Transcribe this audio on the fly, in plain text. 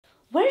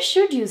Where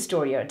should you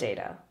store your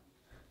data?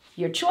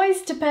 Your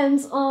choice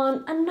depends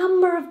on a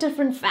number of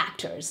different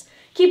factors.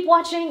 Keep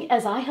watching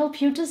as I help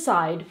you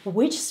decide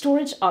which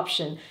storage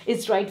option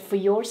is right for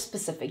your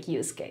specific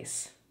use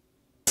case.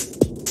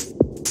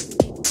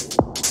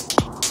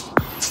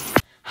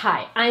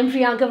 Hi, I'm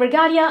Priyanka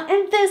Vergadia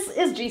and this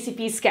is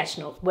GCP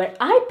Sketchnote, where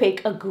I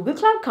pick a Google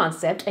Cloud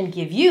concept and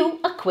give you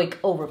a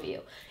quick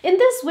overview. In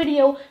this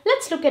video,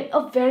 let's look at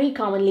a very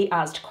commonly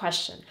asked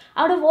question.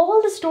 Out of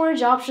all the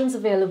storage options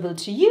available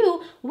to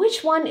you,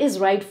 which one is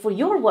right for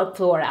your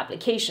workflow or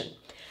application?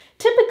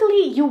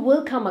 Typically, you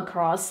will come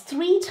across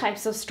three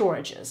types of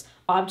storages: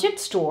 object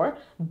store,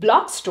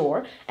 block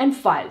store, and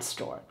file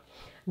store.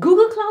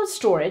 Google Cloud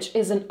Storage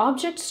is an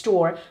object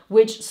store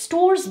which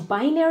stores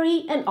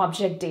binary and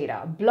object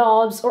data,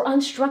 blobs, or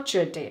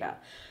unstructured data.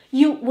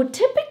 You would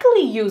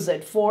typically use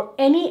it for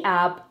any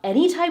app,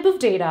 any type of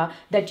data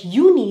that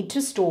you need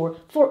to store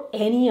for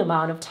any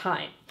amount of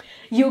time.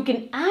 You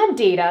can add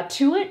data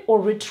to it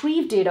or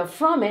retrieve data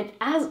from it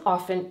as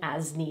often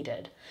as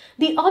needed.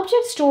 The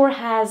object store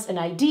has an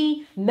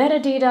ID,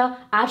 metadata,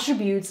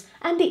 attributes,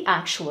 and the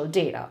actual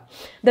data.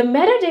 The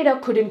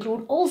metadata could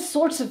include all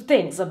sorts of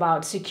things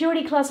about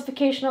security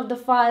classification of the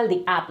file,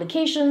 the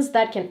applications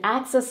that can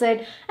access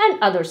it,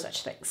 and other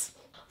such things.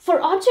 For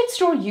object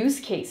store use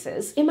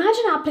cases,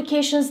 imagine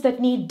applications that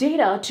need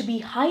data to be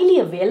highly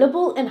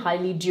available and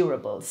highly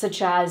durable,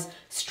 such as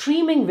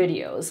streaming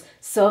videos,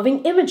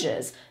 serving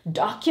images,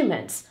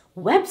 documents,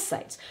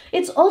 websites.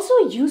 It's also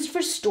used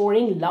for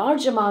storing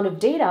large amount of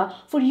data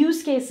for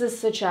use cases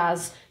such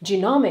as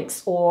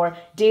genomics or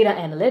data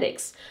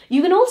analytics.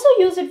 You can also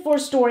use it for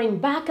storing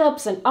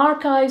backups and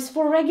archives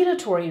for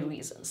regulatory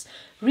reasons.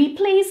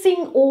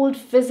 Replacing old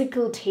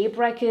physical tape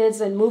records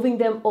and moving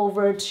them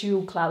over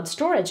to cloud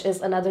storage is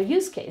another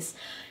use case.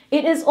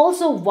 It is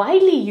also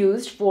widely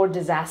used for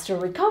disaster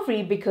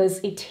recovery because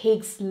it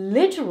takes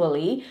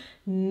literally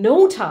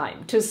no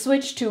time to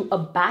switch to a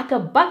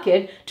backup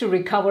bucket to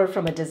recover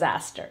from a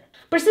disaster.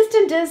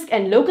 Persistent disk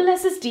and local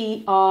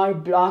SSD are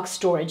block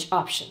storage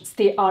options.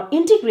 They are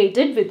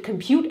integrated with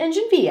Compute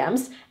Engine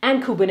VMs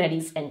and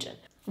Kubernetes Engine.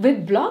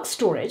 With block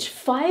storage,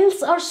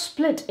 files are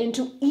split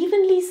into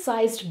evenly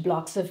sized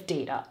blocks of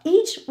data,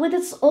 each with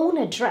its own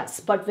address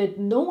but with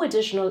no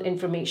additional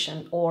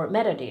information or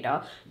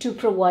metadata to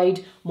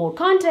provide more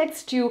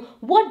context to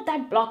what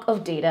that block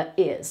of data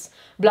is.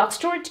 Block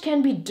storage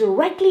can be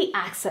directly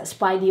accessed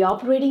by the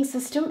operating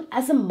system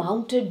as a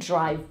mounted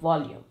drive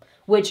volume,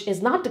 which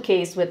is not the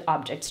case with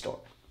object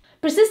store.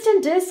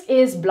 Persistent disk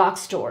is block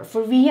store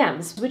for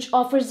VMs, which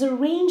offers a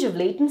range of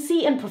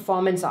latency and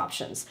performance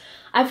options.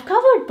 I've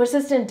covered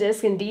persistent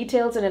disk in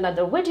details in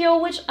another video,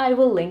 which I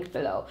will link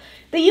below.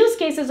 The use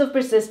cases of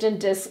persistent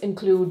disks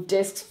include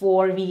disks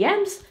for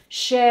VMs,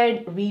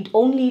 shared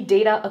read-only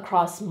data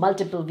across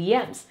multiple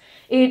VMs.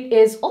 It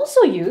is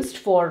also used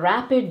for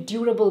rapid,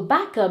 durable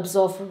backups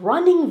of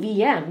running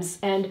VMs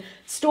and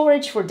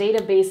storage for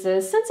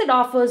databases since it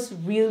offers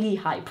really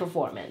high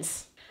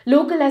performance.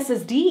 Local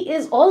SSD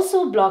is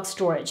also block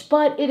storage,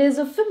 but it is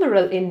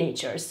ephemeral in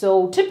nature,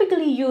 so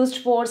typically used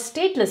for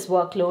stateless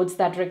workloads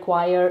that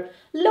require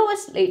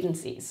lowest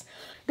latencies.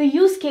 The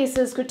use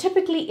cases could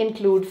typically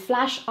include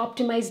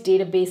flash-optimized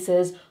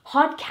databases,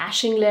 hot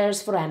caching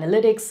layers for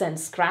analytics, and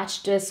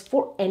scratch disks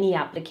for any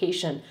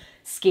application,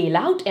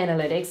 scale-out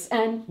analytics,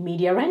 and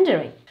media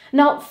rendering.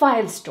 Now,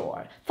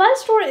 Filestore.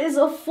 Filestore is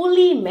a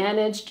fully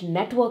managed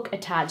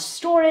network-attached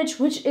storage,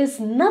 which is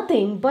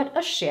nothing but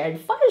a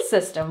shared file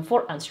system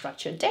for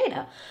unstructured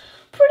data.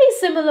 Pretty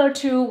similar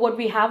to what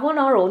we have on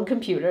our own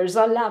computers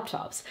or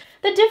laptops.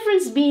 The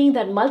difference being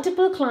that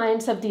multiple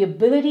clients have the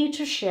ability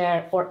to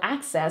share or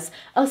access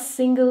a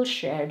single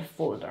shared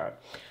folder.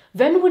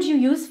 When would you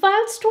use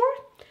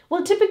Filestore?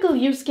 Well, typical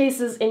use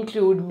cases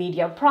include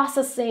media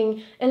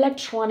processing,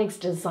 electronics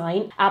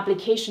design,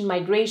 application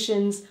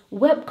migrations,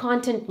 web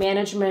content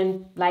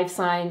management, life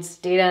science,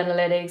 data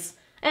analytics,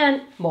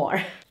 and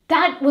more.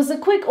 That was a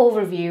quick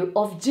overview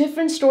of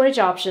different storage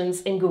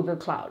options in Google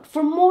Cloud.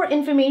 For more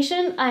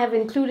information, I have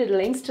included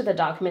links to the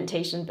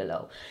documentation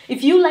below.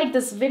 If you like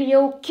this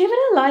video, give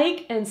it a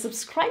like and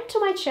subscribe to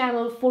my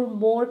channel for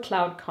more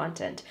cloud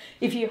content.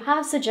 If you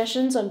have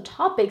suggestions on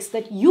topics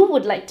that you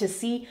would like to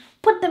see,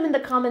 put them in the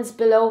comments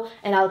below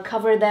and I'll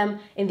cover them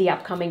in the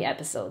upcoming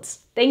episodes.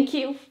 Thank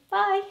you.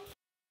 Bye.